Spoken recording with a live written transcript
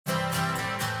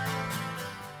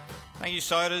Thank you,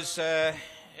 Sodas.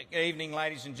 Good evening,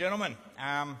 ladies and gentlemen.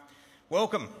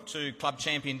 Welcome to Club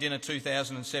Champion Dinner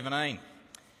 2017.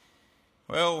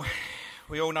 Well,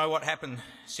 we all know what happened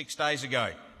 6 days ago.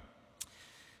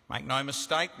 Make no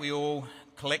mistake, we all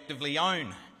collectively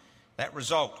own that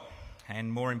result,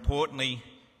 and more importantly,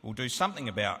 we'll do something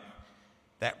about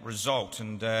that result.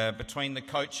 And between the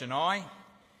coach and I,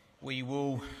 we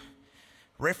will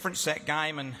reference that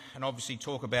game and obviously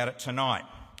talk about it tonight.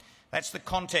 That's the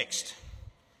context.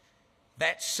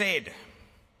 That said,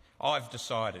 I've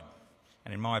decided,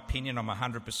 and in my opinion I'm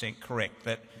 100% correct,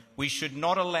 that we should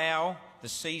not allow the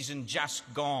season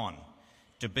just gone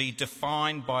to be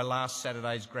defined by last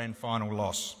Saturday's grand final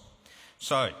loss.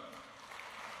 So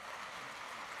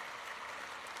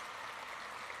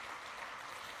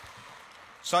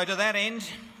to that end,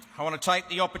 I want to take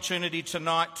the opportunity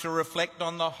tonight to reflect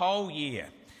on the whole year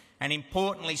and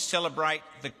importantly celebrate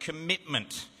the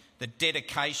commitment, the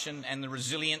dedication and the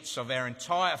resilience of our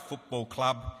entire football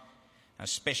club,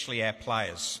 especially our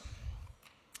players.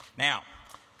 Now,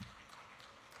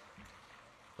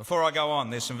 before I go on,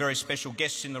 there's some very special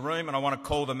guests in the room and I want to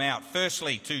call them out.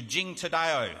 Firstly, to Jing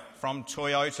Tadeo from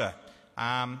Toyota.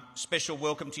 Special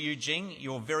welcome to you, Jing,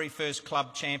 your very first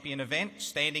club champion event.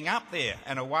 Standing up there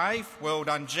and a wave. Well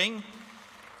done, Jing.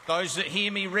 Those that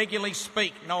hear me regularly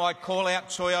speak know I call out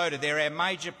Toyota. They're our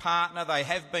major partner. They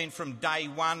have been from day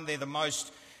one. They're the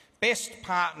best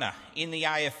partner in the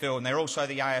AFL, and they're also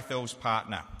the AFL's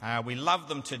partner. We love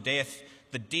them to death.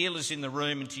 The dealers in the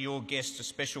room and to your guests, a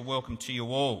special welcome to you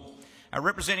all.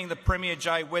 Representing the Premier,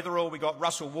 Jay Weatherall, we've got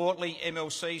Russell Wortley,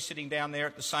 MLC, sitting down there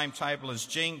at the same table as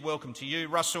Jing. Welcome to you,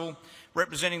 Russell.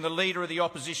 Representing the Leader of the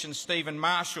Opposition, Stephen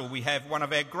Marshall, we have one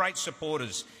of our great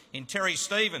supporters in Terry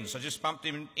Stevens. I just bumped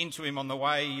into him on the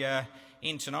way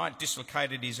in tonight,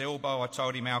 dislocated his elbow. I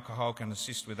told him alcohol can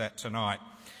assist with that tonight.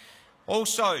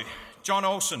 Also, John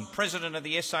Olsen, President of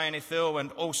the SANFL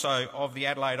and also of the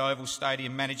Adelaide Oval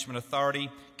Stadium Management Authority,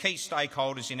 key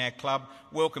stakeholders in our club,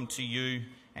 welcome to you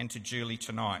and to Julie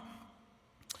tonight.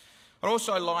 I'd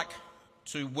also like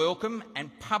to welcome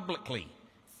and publicly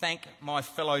thank my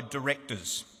fellow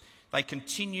directors. They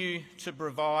continue to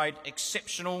provide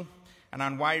exceptional and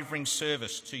unwavering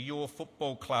service to your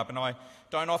football club, and I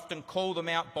don't often call them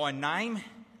out by name.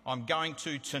 I'm going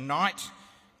to tonight,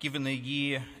 given the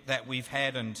year that we've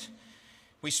had, and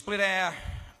we split our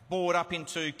board up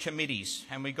into committees,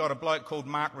 and we've got a bloke called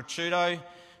Mark Ricciuto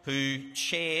who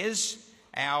chairs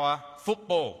our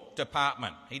football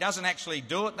department. He doesn't actually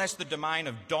do it. That's the domain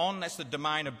of Don. That's the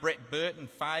domain of Brett Burton,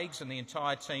 Fags and the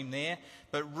entire team there.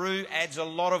 But Roo adds a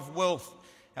lot of wealth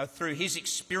through his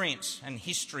experience and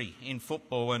history in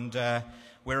football, and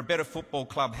we're a better football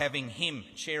club having him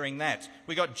chairing that.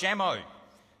 We got Jamo,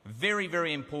 very,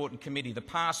 very important committee, the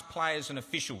past players and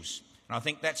officials. And I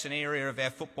think that's an area of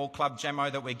our football club,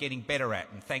 Jamo, that we're getting better at,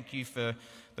 and thank you for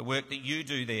the work that you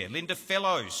do there. Linda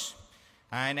Fellows,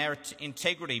 and our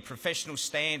integrity, professional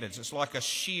standards. It's like a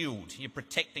shield. You're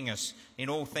protecting us in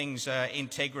all things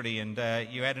integrity, and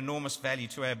you add enormous value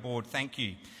to our board. Thank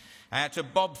you. To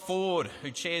Bob Ford,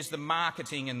 who chairs the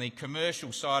marketing and the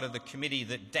commercial side of the committee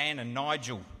that Dan and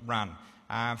Nigel run.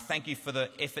 Thank you for the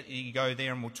effort that you go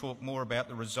there, and we'll talk more about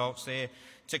the results there.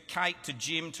 To Kate, to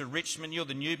Jim, to Richmond, you're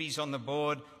the newbies on the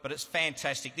board, but it's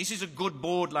fantastic. This is a good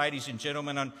board, ladies and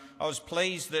gentlemen, and I was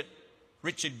pleased that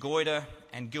Richard Goyder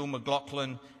and Gil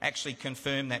McLaughlin actually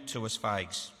confirmed that to us,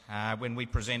 Fags, when we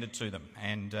presented to them,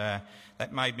 and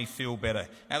that made me feel better.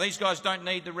 Now, these guys don't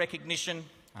need the recognition.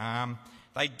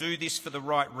 They do this for the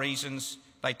right reasons.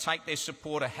 They take their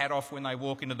supporter hat off when they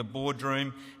walk into the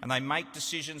boardroom, and they make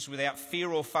decisions without fear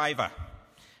or favour,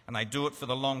 and they do it for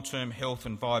the long-term health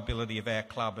and viability of our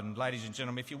club. And ladies and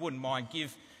gentlemen, if you wouldn't mind,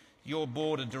 give your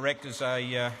board of directors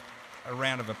a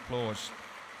round of applause.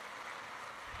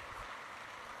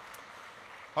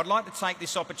 I'd like to take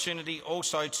this opportunity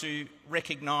also to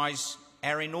recognise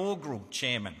our inaugural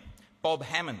chairman, Bob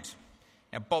Hammond.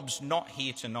 Now, Bob's not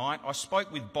here tonight. I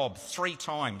spoke with Bob 3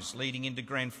 times leading into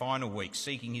grand final week,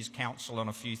 seeking his counsel on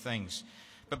a few things.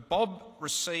 But Bob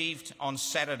received on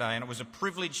Saturday, and it was a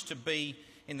privilege to be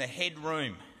in the head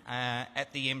room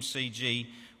at the MCG,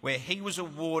 where he was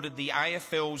awarded the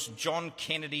AFL's John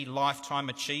Kennedy Lifetime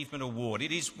Achievement Award.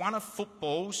 It is one of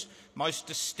football's most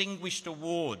distinguished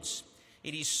awards.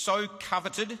 It is so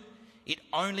coveted, it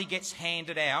only gets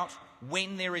handed out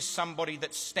when there is somebody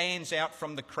that stands out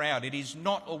from the crowd. It is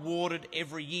not awarded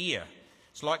every year.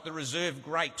 It's like the reserve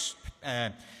grapes,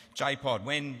 J-Pod,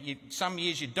 when some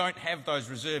years you don't have those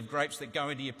reserve grapes that go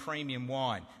into your premium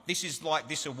wine. This is like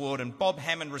this award, and Bob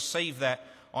Hammond received that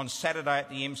on Saturday at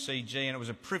the MCG, and it was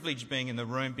a privilege being in the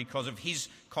room because of his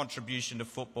contribution to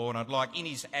football, and I'd like, in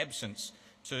his absence,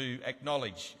 to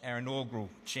acknowledge our inaugural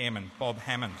chairman, Bob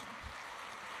Hammond.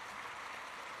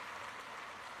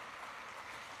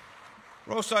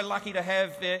 We're also lucky to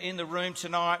have in the room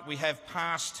tonight, we have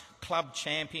past club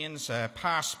champions,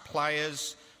 past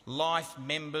players, life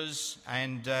members,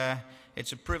 and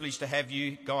it's a privilege to have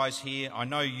you guys here. I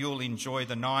know you'll enjoy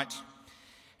the night.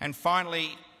 And finally,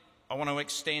 I want to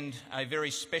extend a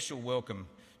very special welcome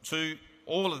to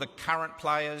all of the current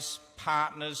players,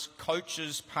 partners,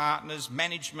 coaches, partners,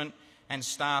 management and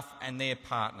staff and their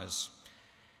partners.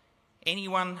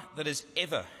 Anyone that has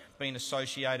ever been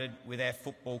associated with our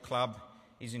football club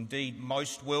is indeed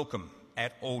most welcome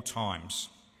at all times.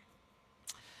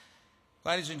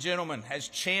 Ladies and gentlemen, as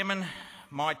chairman,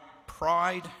 my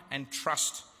pride and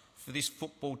trust for this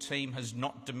football team has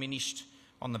not diminished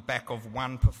on the back of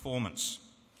one performance.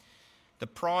 The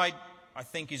pride, I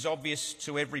think, is obvious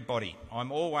to everybody.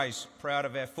 I'm always proud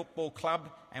of our football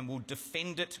club and will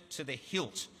defend it to the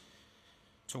hilt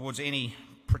towards any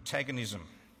protagonism.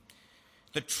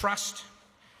 The trust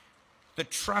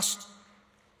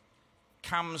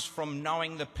comes from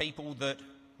knowing the people that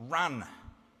run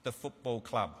the football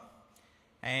club.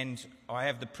 And I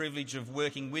have the privilege of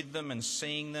working with them and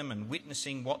seeing them and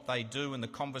witnessing what they do and the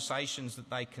conversations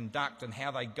that they conduct and how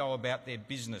they go about their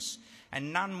business.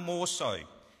 And none more so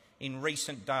in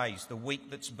recent days, the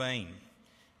week that's been.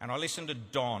 And I listen to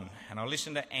Don and I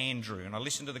listen to Andrew and I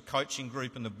listen to the coaching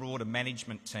group and the broader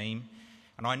management team.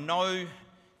 And I know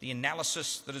the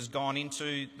analysis that has gone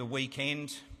into the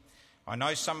weekend. I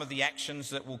know some of the actions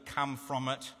that will come from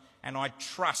it, and I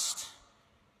trust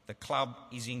the club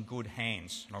is in good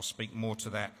hands, and I'll speak more to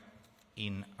that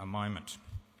in a moment.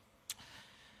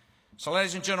 So,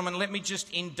 ladies and gentlemen, let me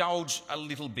just indulge a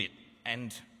little bit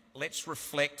and let's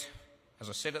reflect, as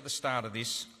I said at the start of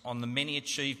this, on the many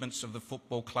achievements of the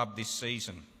football club this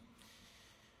season.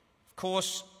 Of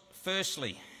course,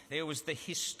 firstly, there was the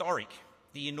historic,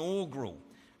 the inaugural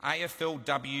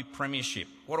AFLW Premiership.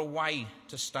 What a way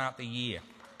to start the year.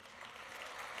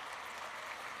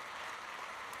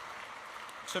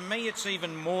 To me, it's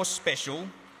even more special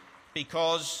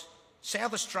because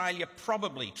South Australia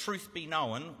probably, truth be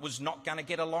known, was not going to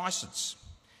get a licence.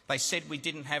 They said we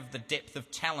didn't have the depth of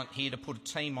talent here to put a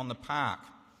team on the park.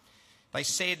 They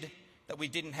said that we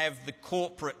didn't have the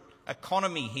corporate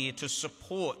economy here to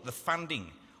support the funding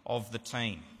of the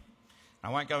team. I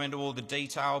won't go into all the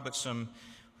detail, but some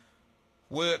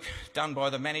work done by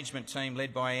the management team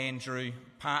led by Andrew,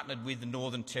 partnered with the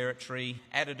Northern Territory,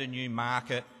 added a new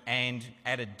market and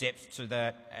added depth to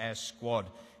that squad.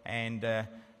 And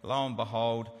lo and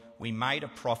behold, we made a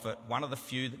profit, one of the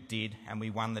few that did, and we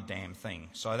won the damn thing.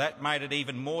 So that made it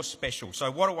even more special. So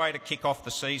what a way to kick off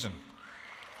the season.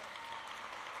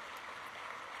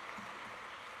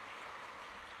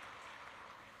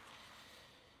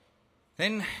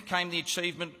 Then came the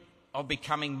achievement of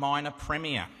becoming minor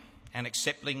premier and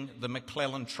accepting the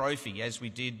McClellan Trophy, as we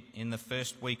did in the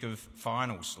first week of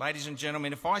finals. Ladies and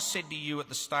gentlemen, if I said to you at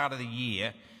the start of the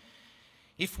year,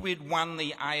 if we'd won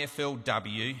the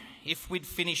AFLW, if we'd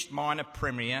finished minor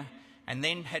premier, and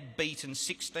then had beaten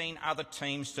 16 other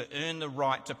teams to earn the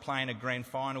right to play in a grand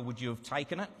final, would you have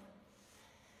taken it?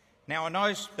 Now, I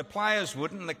know the players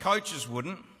wouldn't and the coaches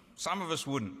wouldn't, some of us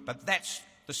wouldn't, but that's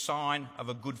the sign of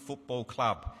a good football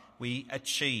club. We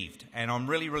achieved, and I'm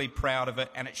really, really proud of it,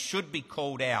 and it should be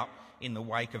called out in the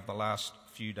wake of the last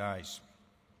few days.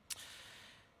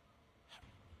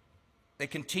 There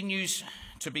continues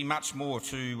to be much more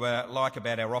to like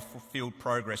about our off-field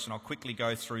progress, and I'll quickly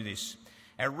go through this.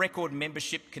 Our record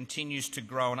membership continues to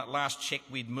grow, and at last check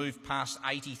we'd moved past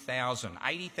 80,000.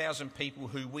 80,000 people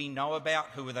who we know about,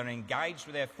 who are engaged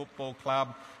with our football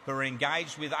club, who are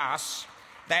engaged with us.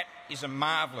 That is a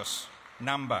marvellous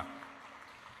number.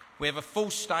 We have a full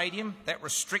stadium that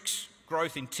restricts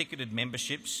growth in ticketed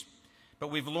memberships, but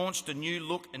we've launched a new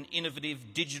look and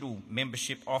innovative digital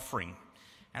membership offering.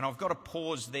 And I've got to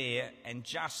pause there and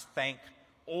just thank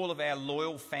all of our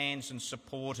loyal fans and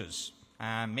supporters,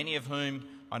 many of whom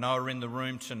I know are in the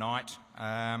room tonight.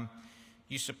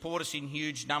 You support us in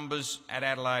huge numbers at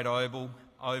Adelaide Oval,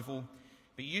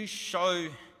 but you show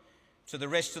to the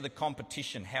rest of the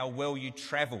competition how well you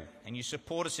travel, and you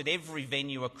support us at every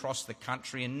venue across the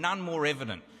country, and none more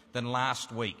evident than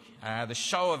last week. The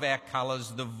show of our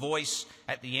colours, the voice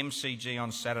at the MCG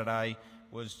on Saturday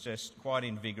was just quite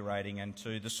invigorating. And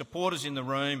to the supporters in the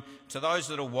room, to those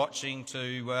that are watching,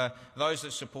 to those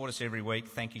that support us every week,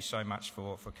 thank you so much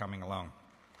for coming along.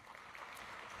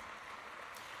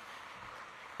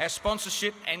 Our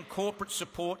sponsorship and corporate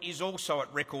support is also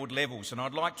at record levels, and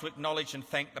I'd like to acknowledge and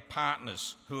thank the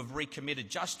partners who have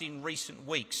recommitted just in recent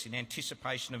weeks in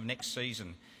anticipation of next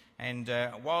season. And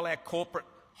while our corporate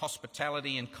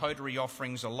hospitality and coterie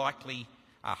offerings are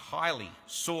highly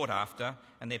sought after,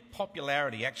 and their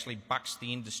popularity actually bucks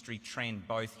the industry trend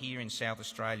both here in South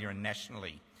Australia and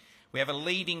nationally. We have a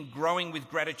leading Growing with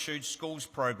Gratitude schools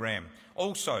program,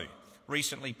 also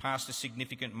recently passed a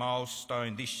significant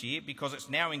milestone this year because it's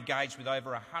now engaged with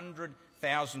over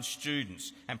 100,000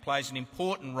 students and plays an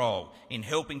important role in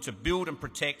helping to build and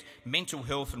protect mental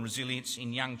health and resilience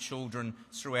in young children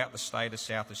throughout the state of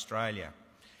South Australia.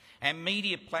 Our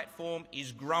media platform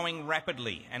is growing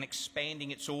rapidly and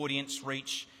expanding its audience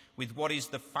reach with what is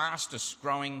the fastest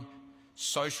growing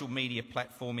social media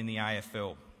platform in the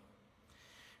AFL.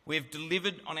 We have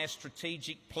delivered on our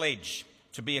strategic pledge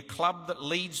to be a club that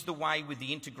leads the way with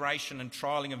the integration and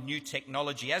trialling of new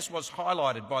technology, as was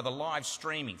highlighted by the live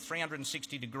streaming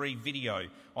 360-degree video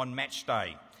on match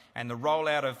day and the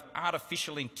rollout of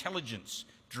artificial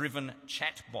intelligence-driven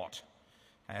chatbot,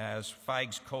 as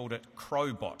Fags called it,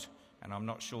 Crowbot, and I'm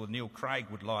not sure Neil Craig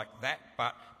would like that,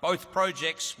 but both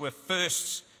projects were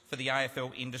firsts for the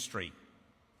AFL industry.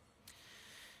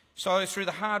 So through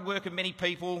the hard work of many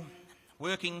people,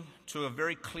 working to a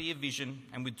very clear vision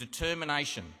and with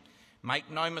determination, make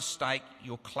no mistake,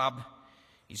 your club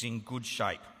is in good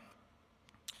shape.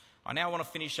 I now want to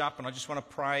finish up, and I just want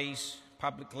to praise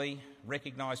publicly,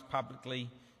 recognise publicly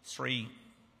three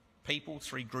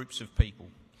groups of people.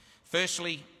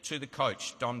 Firstly, to the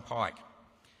coach, Don Pike,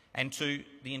 and to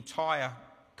the entire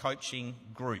coaching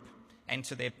group, and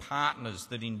to their partners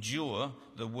that endure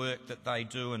the work that they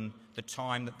do and the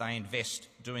time that they invest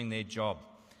doing their job.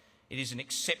 It is an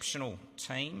exceptional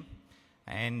team,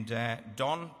 and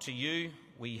Don, to you,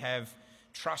 we have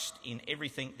trust in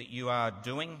everything that you are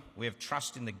doing. We have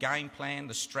trust in the game plan,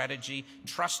 the strategy,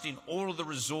 trust in all of the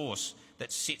resource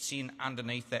that sits in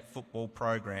underneath that football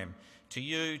program. To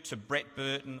you, to Brett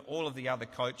Burton, all of the other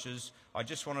coaches, I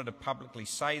just wanted to publicly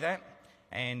say that,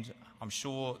 and I'm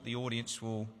sure the audience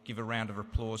will give a round of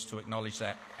applause to acknowledge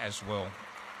that as well.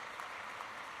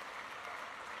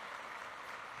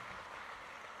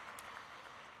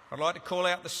 I'd like to call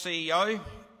out the CEO,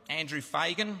 Andrew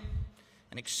Fagan,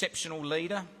 an exceptional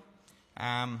leader.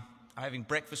 Having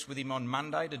breakfast with him on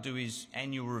Monday to do his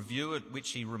annual review, at which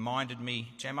he reminded me,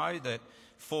 Jamo, that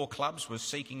 4 clubs were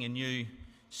seeking a new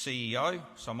CEO,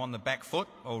 so I'm on the back foot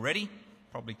already.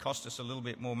 Probably cost us a little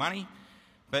bit more money.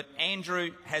 But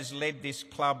Andrew has led this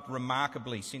club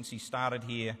remarkably since he started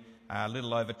here a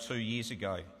little over 2 years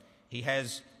ago. He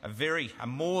has a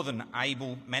more than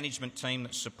able management team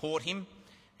that support him,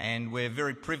 and we're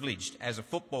very privileged as a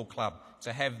football club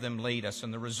to have them lead us.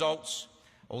 And the results,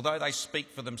 although they speak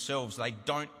for themselves, they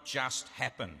don't just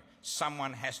happen.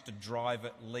 Someone has to drive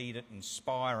it, lead it,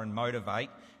 inspire and motivate,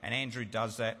 and Andrew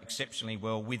does that exceptionally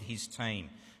well with his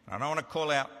team. And I don't want to call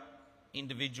out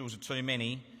individuals, or too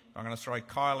many. I'm going to throw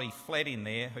Kylie Fled in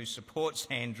there, who supports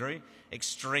Andrew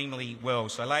extremely well.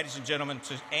 So ladies and gentlemen,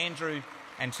 to Andrew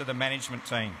and to the management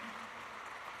team.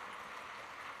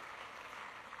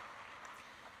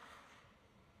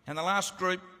 And the last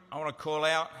group I want to call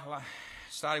out,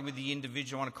 starting with the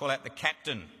individual, I want to call out the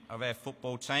captain of our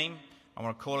football team. I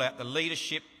want to call out the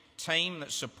leadership team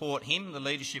that support him, the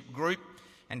leadership group,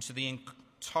 and to the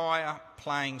entire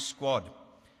playing squad.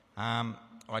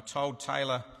 I told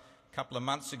Taylor a couple of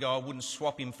months ago I wouldn't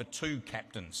swap him for 2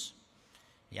 captains.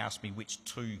 He asked me which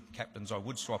 2 captains I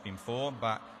would swap him for,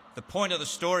 but the point of the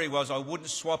story was I wouldn't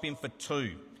swap him for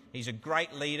 2. He's a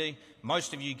great leader.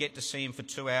 Most of you get to see him for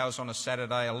 2 hours on a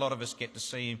Saturday. A lot of us get to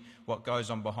see him, what goes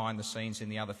on behind the scenes in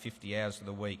the other 50 hours of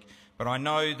the week. But I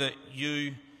know that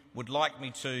you would like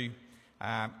me to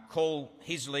call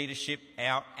his leadership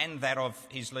out and that of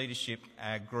his leadership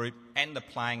group and the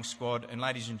playing squad. And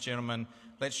ladies and gentlemen,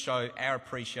 let's show our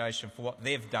appreciation for what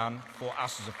they've done for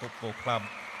us as a football club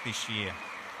this year.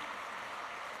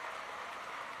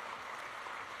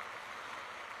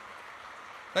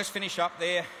 Let's finish up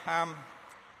there.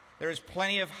 There is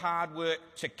plenty of hard work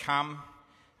to come,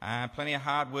 plenty of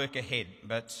hard work ahead,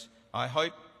 but I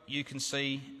hope you can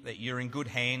see that you're in good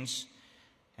hands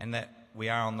and that we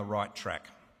are on the right track.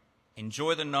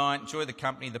 Enjoy the night, enjoy the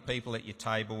company of the people at your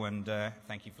table, and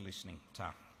thank you for listening.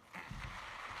 Ta.